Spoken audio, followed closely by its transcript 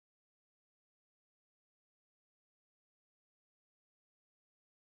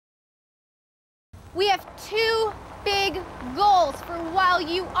We have two big goals for while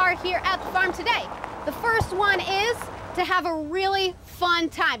you are here at the farm today. The first one is to have a really fun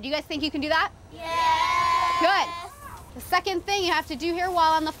time. Do you guys think you can do that? Yes! Good. The second thing you have to do here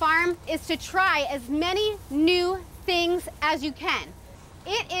while on the farm is to try as many new things as you can.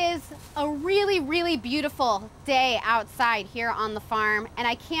 It is a really, really beautiful day outside here on the farm, and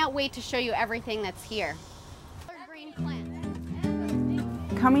I can't wait to show you everything that's here. Green plant.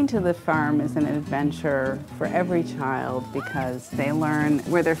 Coming to the farm is an adventure for every child because they learn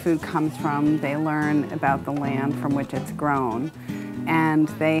where their food comes from, they learn about the land from which it's grown, and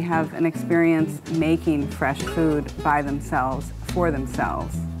they have an experience making fresh food by themselves, for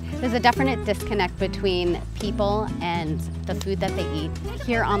themselves. There's a definite disconnect between people and the food that they eat.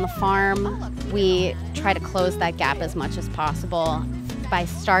 Here on the farm, we try to close that gap as much as possible by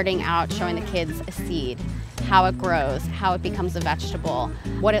starting out showing the kids a seed, how it grows, how it becomes a vegetable,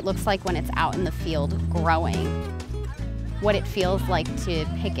 what it looks like when it's out in the field growing, what it feels like to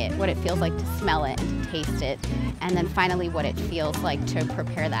pick it, what it feels like to smell it and to taste it, and then finally what it feels like to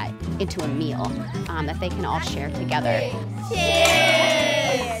prepare that into a meal that they can all share together.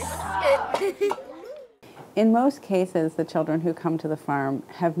 Cheers! In most cases, the children who come to the farm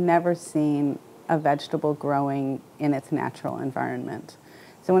have never seen a vegetable growing in its natural environment.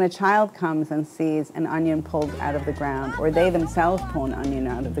 So when a child comes and sees an onion pulled out of the ground, or they themselves pull an onion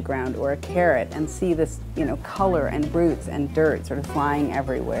out of the ground, or a carrot, and see this, color and roots and dirt sort of flying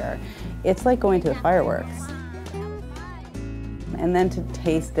everywhere, it's like going to the fireworks. And then to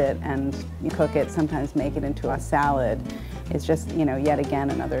taste it and cook it, sometimes make it into a salad, is just, yet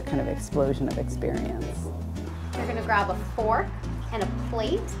again another kind of explosion of experience. You're gonna grab a fork and a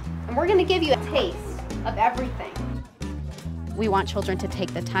plate, and we're gonna give you a taste of everything. We want children to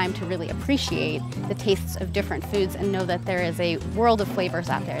take the time to really appreciate the tastes of different foods and know that there is a world of flavors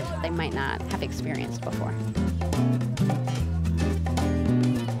out there that they might not have experienced before.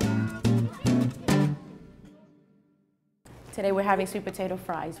 Today we're having sweet potato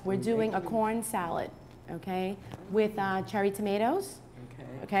fries. We're doing a corn salad, okay, with cherry tomatoes,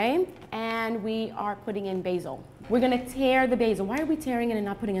 okay, and we are putting in basil. We're gonna tear the basil. Why are we tearing it and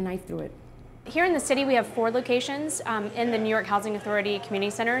not putting a knife through it? Here in the city, we have 4 locations in the New York Housing Authority community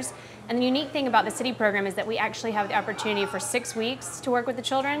centers. And the unique thing about the city program is that we actually have the opportunity for 6 weeks to work with the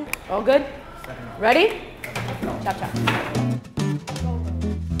children. All good? Ready? Chop, chop.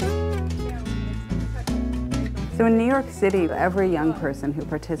 So in New York City, every young person who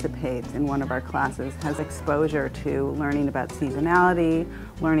participates in one of our classes has exposure to learning about seasonality,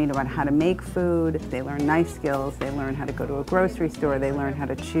 learning about how to make food. They learn knife skills, they learn how to go to a grocery store, they learn how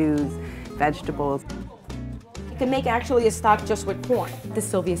to choose vegetables. You can make actually a stock just with corn. The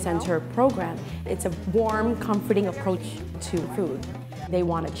Sylvia Center program, it's a warm, comforting approach to food. They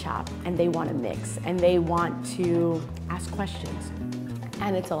want to chop and they want to mix and they want to ask questions.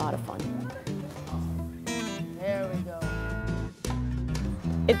 And it's a lot of fun. There we go.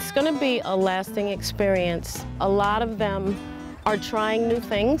 It's going to be a lasting experience. A lot of them are trying new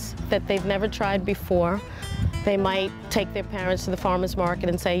things that they've never tried before. They might take their parents to the farmer's market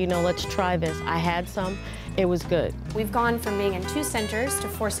and say, let's try this. I had some, it was good. We've gone from being in 2 centers to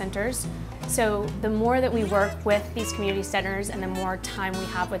 4 centers. So the more that we work with these community centers and the more time we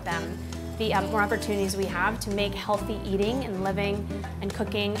have with them, the more opportunities we have to make healthy eating and living and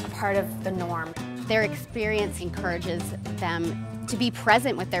cooking a part of the norm. Their experience encourages them to be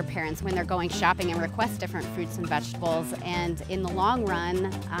present with their parents when they're going shopping and request different fruits and vegetables, and in the long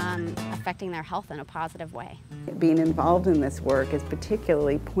run, affecting their health in a positive way. Being involved in this work is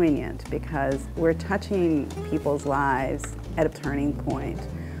particularly poignant because we're touching people's lives at a turning point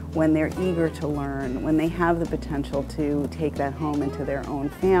when they're eager to learn, when they have the potential to take that home into their own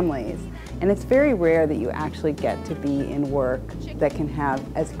families. And it's very rare that you actually get to be in work that can have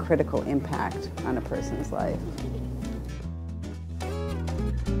as critical impact on a person's life.